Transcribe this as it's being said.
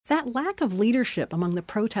that lack of leadership among the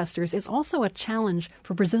protesters is also a challenge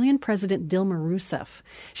for Brazilian President Dilma Rousseff.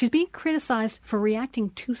 She's being criticized for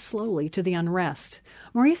reacting too slowly to the unrest.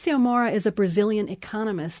 Mauricio Moura is a Brazilian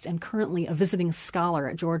economist and currently a visiting scholar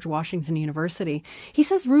at George Washington University. He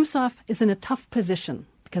says Rousseff is in a tough position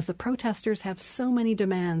because the protesters have so many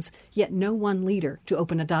demands, yet no one leader to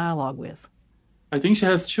open a dialogue with. I think she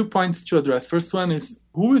has 2 points to address. First one is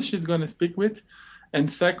who she's going to speak with, and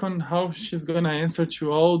second, how she's going to answer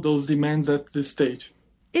to all those demands at this stage.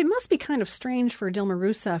 It must be kind of strange for Dilma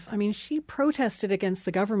Rousseff. I mean, she protested against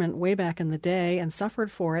the government way back in the day and suffered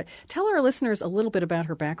for it. Tell our listeners a little bit about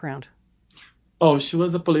her background. Oh, she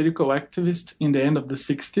was a political activist in the end of the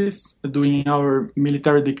 60s during our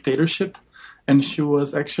military dictatorship. And she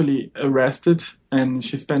was actually arrested and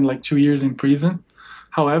she spent like 2 years in prison.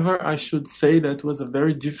 However, I should say that was a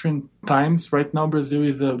very different times. Right now, Brazil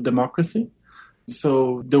is a democracy.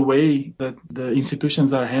 So the way that the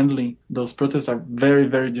institutions are handling those protests are very,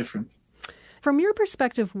 very different. From your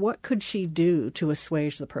perspective, what could she do to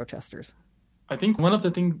assuage the protesters? I think one of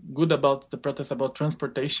the things good about the protests about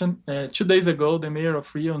transportation, 2 days ago, the mayor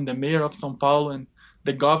of Rio and the mayor of São Paulo and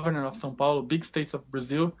the governor of São Paulo, big states of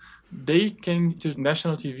Brazil, they came to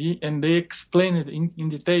national TV and they explained it in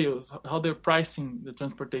details how they're pricing the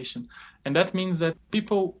transportation. And that means that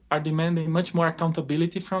people are demanding much more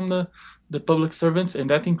accountability from the public servants, and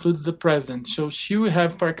that includes the president. So she will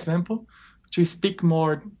have, for example, to speak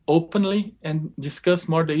more openly and discuss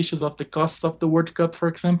more the issues of the costs of the World Cup, for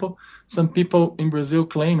example. Some people in Brazil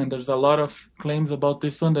claim, and there's a lot of claims about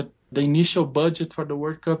this one, that the initial budget for the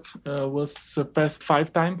World Cup was surpassed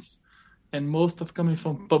 5 times, and most of coming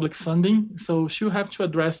from public funding. So she'll have to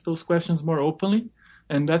address those questions more openly,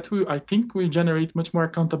 and that will, I think, will generate much more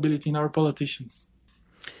accountability in our politicians.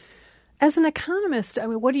 As an economist, I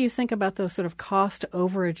mean, what do you think about those sort of cost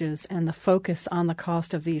overages and the focus on the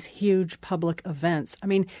cost of these huge public events? I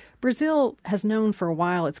mean, Brazil has known for a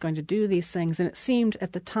while it's going to do these things, and it seemed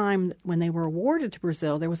at the time when they were awarded to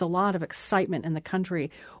Brazil, there was a lot of excitement in the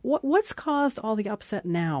country. What's caused all the upset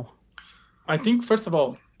now? I think, first of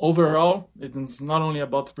all, overall, it's not only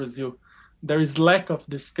about Brazil. There is lack of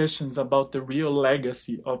discussions about the real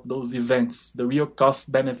legacy of those events, the real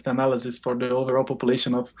cost-benefit analysis for the overall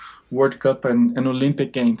population of World Cup and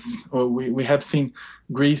Olympic Games. We have seen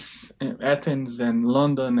Greece, Athens, and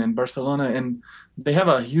London, and Barcelona, and they have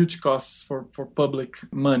a huge cost for public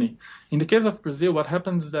money. In the case of Brazil, what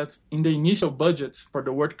happens is that in the initial budget for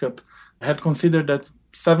the World Cup, had considered that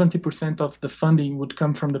 70% of the funding would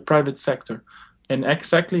come from the private sector. And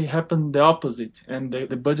exactly happened the opposite, and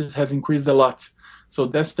the budget has increased a lot. So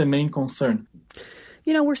that's the main concern.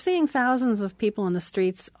 You know, we're seeing thousands of people in the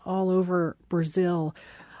streets all over Brazil,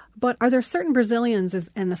 but are there certain Brazilians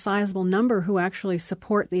and a sizable number who actually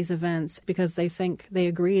support these events because they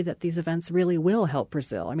agree that these events really will help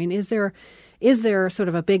Brazil? I mean, is there sort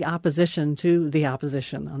of a big opposition to the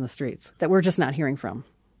opposition on the streets that we're just not hearing from?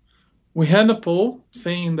 We had a poll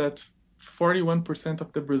saying that 41%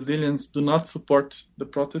 of the Brazilians do not support the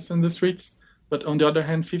protests in the streets, but on the other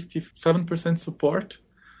hand, 57% support.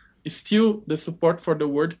 Still, the support for the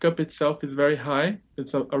World Cup itself is very high.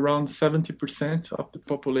 It's around 70% of the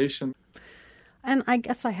population. And I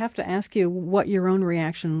guess I have to ask you what your own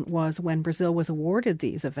reaction was when Brazil was awarded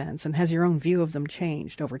these events, and has your own view of them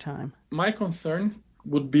changed over time? My concern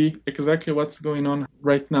would be exactly what's going on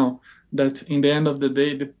right now, that in the end of the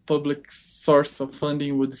day, the public source of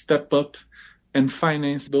funding would step up and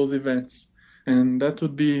finance those events. And that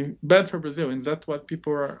would be bad for Brazil, and that's what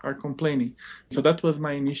people are complaining. So that was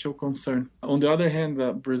my initial concern. On the other hand,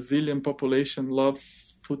 the Brazilian population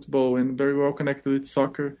loves football and very well connected with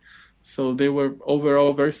soccer. So they were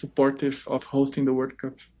overall very supportive of hosting the World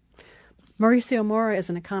Cup. Mauricio Moura is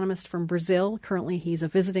an economist from Brazil. Currently, he's a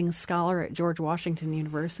visiting scholar at George Washington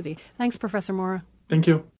University. Thanks, Professor Moura. Thank you.